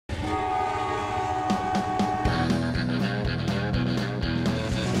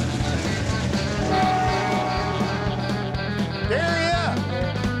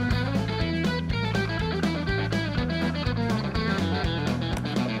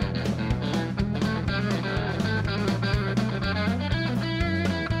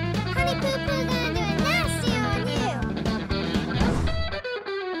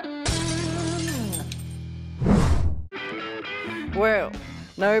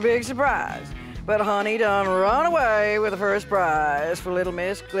No big surprise. But Honey done run away with the first prize for Little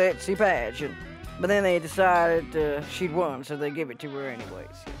Miss Glitzy Pageant. But then they decided she'd won, so they give it to her anyways.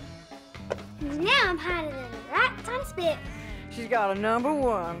 Now I'm hiding in the right time spit. She's got a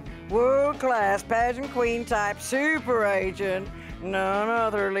 #1 world-class pageant queen type super agent, none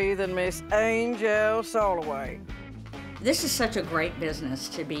otherly than Miss Angel Soloway. This is such a great business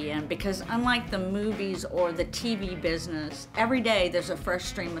to be in because unlike the movies or the TV business, every day there's a fresh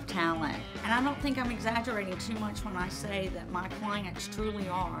stream of talent. And I don't think I'm exaggerating too much when I say that my clients truly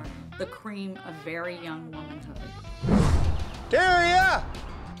are the cream of very young womanhood. Teria!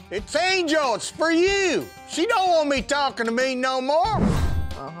 It's Angel, it's for you. She don't want me talking to me no more.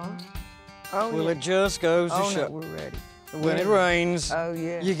 Oh, Well, yeah. it just goes to Oh, show. no, we're ready. When it rains, Oh,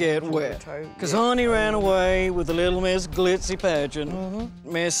 yeah. you get wet. Because Honey ran away with the Little Miss Glitzy Pageant.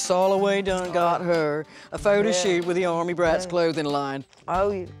 Miss Soloway done got her a photo shoot with the Army Bratz clothing line,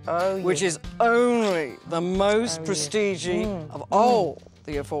 Oh, yeah. Oh, yeah. which is only the most prestige of all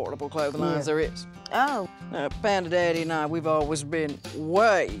the affordable clothing lines there is. Oh. Now, Panda Daddy and I, we've always been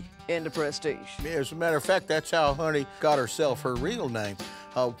way into prestige. Yeah, as a matter of fact, that's how Honey got herself her real name.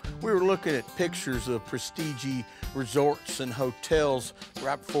 We were looking at pictures of prestige resorts and hotels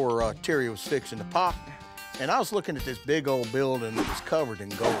right before Teria was fixing to pop. And I was looking at this big old building that was covered in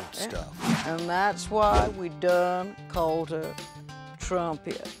gold stuff. And that's why we done called her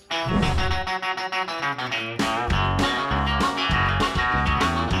Trumpet.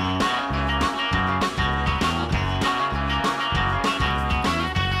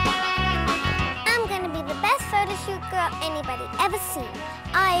 I'm gonna be the best photo shoot girl anybody ever seen.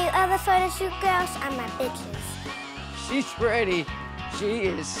 All you other photo shoot girls are my bitches. She's ready. She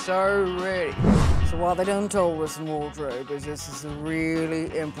is so ready. So what they done told us in wardrobe is this is a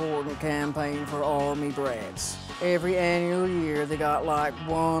really important campaign for Army Bratz. Every annual year they got like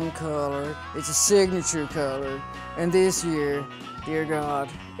one color. It's a signature color. And this year, dear God,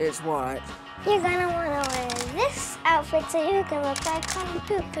 it's white. You're gonna wanna wear this outfit so you can look like Honey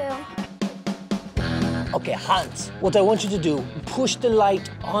Poo Poo. Okay, Hans, what I want you to do, push the light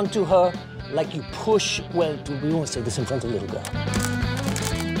onto her like you push, well, we won't say this in front of the little girl.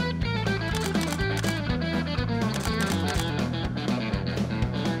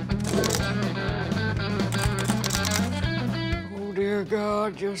 Oh, dear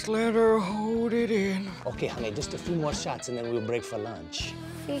God, just let her hold it in. Okay, honey, just a few more shots and then we'll break for lunch.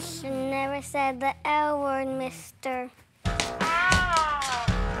 You should never said the L word, mister.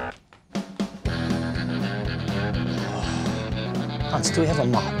 Hans, do we have a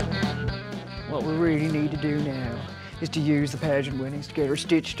mop? What we really need to do now is to use the pageant winnings to get her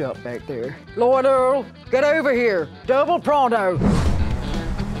stitched up back there. Lloyd Earl, get over here. Double pronto.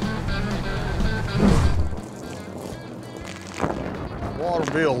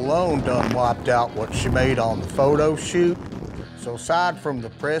 Water bill alone done wiped out what she made on the photo shoot. So aside from the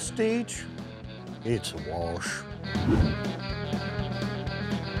prestige, it's a wash.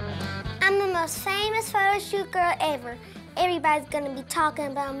 I'm the most famous photo shoot girl ever. Everybody's gonna be talking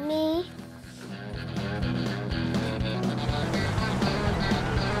about me.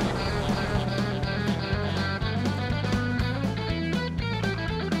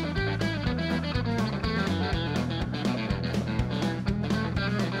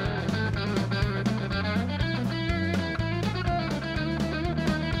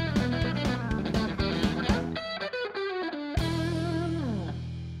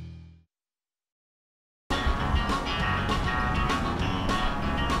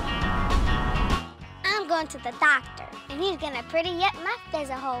 Going to the doctor, and he's gonna pretty up my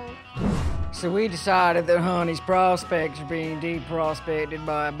fizzer hole. So we decided that Honey's prospects are being deprospected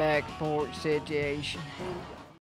by a back porch situation.